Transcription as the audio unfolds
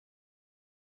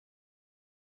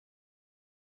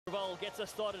Raval gets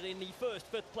us started in the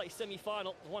fifth place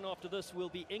semi-final. One after this will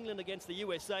be England against the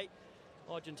USA.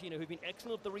 Argentina, who've been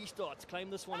excellent at the restarts, claim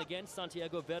this one against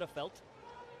Santiago Verafelt.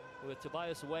 With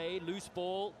Tobias Wade, loose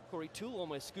ball. Corey Toole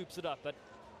almost scoops it up, but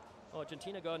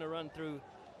Argentina going to run through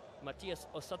Matías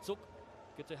Osatzuk.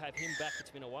 Good to have him back.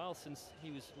 It's been a while since he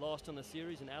was last on the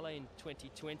series in LA in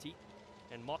 2020.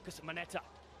 And Marcus Manetta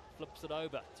flips it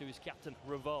over to his captain,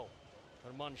 Raval.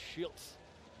 Roman Schultz,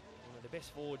 one of the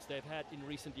best forwards they've had in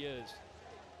recent years.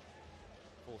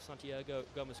 For Santiago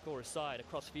Gomez-Cora's side,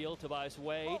 across field, Tobias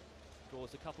Wade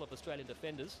draws a couple of Australian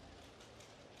defenders.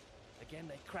 Again,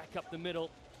 they crack up the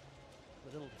middle.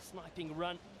 A little sniping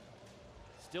run.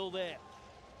 Still there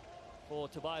for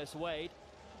Tobias Wade.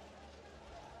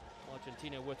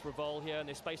 Argentina with Raval here, and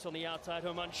there's space on the outside.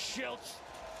 Roman Schultz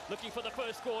looking for the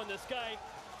first score in this game.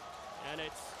 And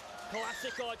it's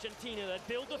classic Argentina that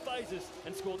build the phases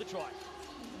and score the try.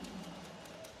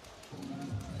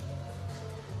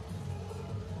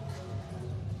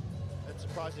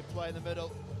 Enterprising play in the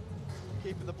middle,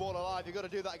 keeping the ball alive. You've got to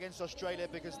do that against Australia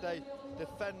because they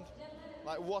defend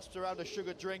like wasps around a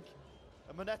sugar drink.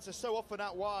 And Manetta so often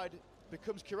out wide,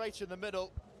 becomes curator in the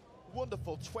middle.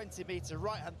 Wonderful 20-metre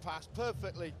right-hand pass,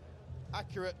 perfectly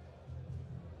accurate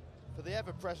for the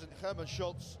ever-present Herman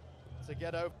Schultz to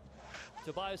get over.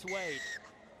 Tobias Wade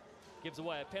gives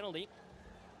away a penalty.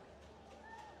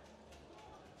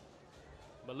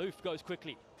 Maloof goes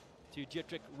quickly to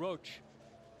Dietrich Roach.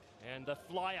 And the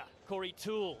flyer, Corey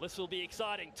Toole. This will be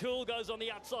exciting. Toole goes on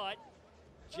the outside.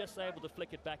 Just able to flick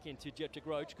it back into Dietrich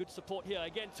Roach. Good support here.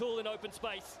 Again, Toole in open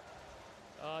space.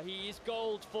 He is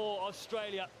gold for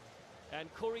Australia.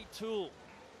 And Corey Toole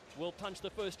will punch the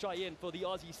first try in for the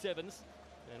Aussie Sevens.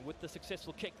 And with the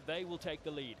successful kick, they will take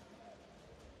the lead.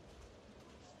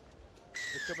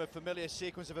 Become a familiar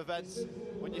sequence of events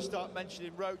when you start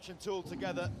mentioning Roach and Toole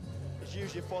together. It's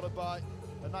usually followed by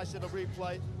a nice little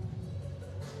replay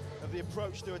of the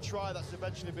approach to a try that's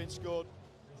eventually been scored.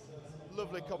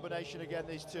 Lovely combination again,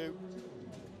 these two.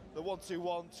 The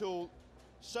 1-2-1, Toole,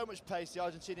 so much pace, the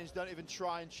Argentinians don't even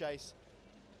try and chase.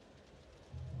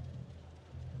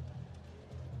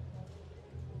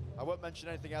 I won't mention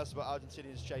anything else about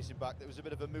Argentinians chasing back. There was a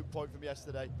bit of a moot point from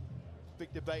yesterday.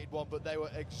 Big debated one, but they were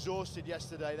exhausted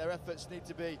yesterday. Their efforts need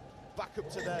to be back up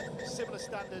to their similar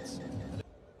standards.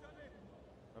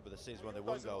 Remember the season when they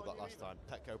won gold that last time?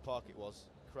 Petco Park it was.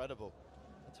 Incredible.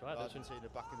 That's right. Argentina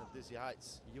back in the dizzy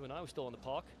heights. You and I were still on the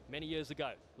park many years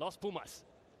ago. Los Pumas.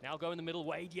 Now go in the middle,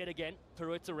 Wade yet again.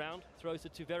 Pirouettes around, throws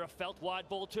it to Verafelt. Wide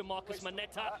ball to Marcus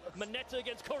Manetta. Manetta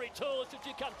against Corey Toole, that's what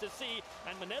you come to see.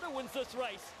 And Manetta wins this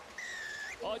race.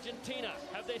 Argentina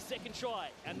have their second try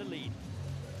and the lead.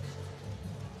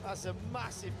 That's a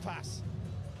massive pass.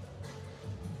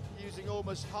 Using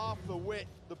almost half the width,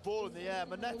 the ball in the air.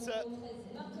 Manetta,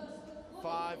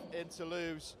 5 in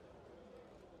Toulouse.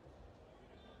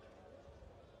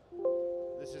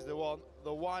 This is the one,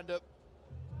 the wind-up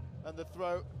and the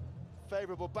throw.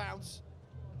 Favourable bounce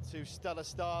to Stellar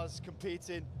Stars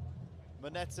competing.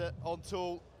 Manetta on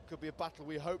Toole. Could be a battle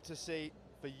we hope to see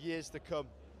for years to come.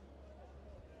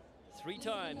 3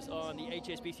 times on the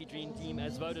HSBC Dream Team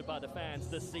as voted by the fans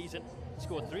this season.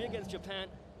 Scored 3 against Japan,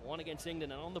 1 against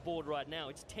England, and on the board right now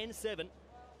it's 10-7.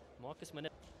 Marcus Manetta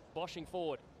boshing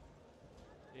forward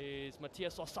is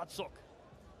Matías Osatzuk.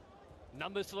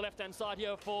 Numbers to the left-hand side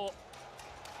here for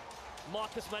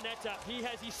Marcus Manetta. He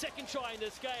has his second try in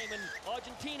this game, and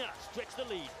Argentina stretch the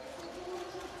lead.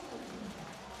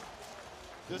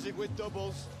 Does it with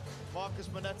doubles. Marcus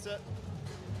Manetta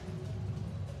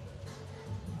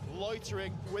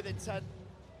loitering with intent.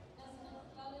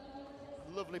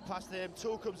 Lovely pass to him.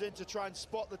 Toole comes in to try and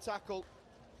spot the tackle,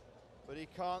 but he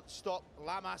can't stop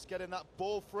Lamas getting that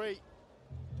ball free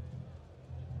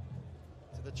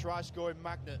to the try-scoring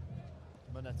magnet,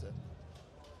 Manetta.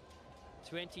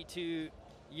 22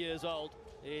 years old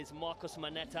is Marcus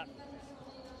Manetta,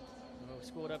 who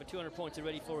scored over 200 points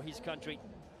already for his country.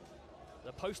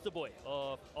 The poster boy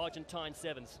of Argentine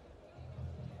Sevens.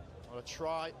 On a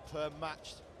try per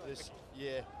match this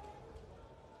year,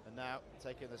 and now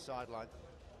taking the sideline.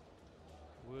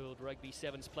 World Rugby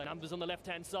Sevens play. Numbers on the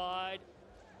left-hand side.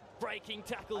 Breaking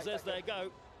tackles as they go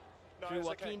through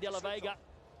Joaquin de la Vega.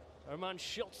 Roman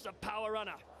Schultz, the power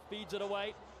runner, feeds it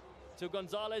away to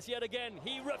Gonzalez yet again.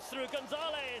 He rips through.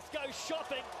 Gonzalez goes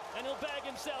shopping, and he'll bag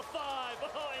himself 5.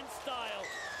 Oh, in style.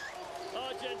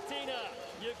 Argentina,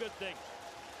 you good thing.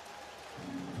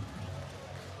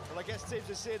 Well, I guess teams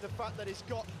are seeing the fact that he's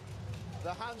got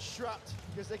the hands strapped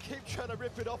because they keep trying to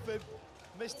rip it off him.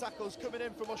 Missed tackles coming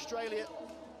in from Australia.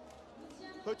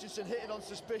 Hutchinson hitting on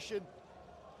suspicion.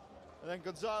 And then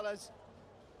Gonzalez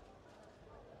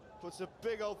puts a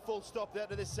big old full stop at the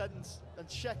end of this sentence, and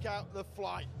check out the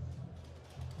flight.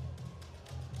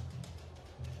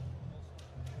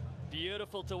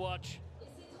 Beautiful to watch.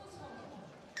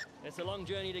 It's a long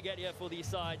journey to get here for these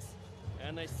sides,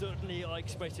 and they certainly are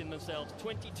expressing themselves.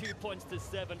 22 points to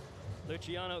 7.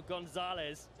 Luciano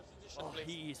Gonzalez. Oh,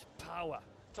 he's power.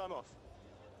 Time off.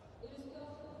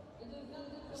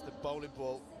 It's the bowling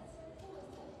ball.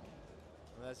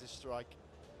 And there's his strike.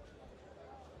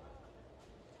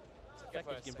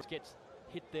 Gets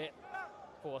hit there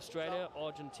for Australia.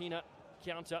 Argentina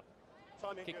counter.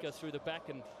 Kick goes through the back,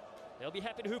 and they'll be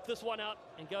happy to hoop this one out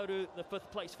and go to the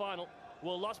 5th place final.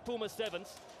 Well, Los Pumas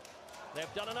Sevens.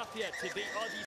 They've done enough yet to beat Aussies.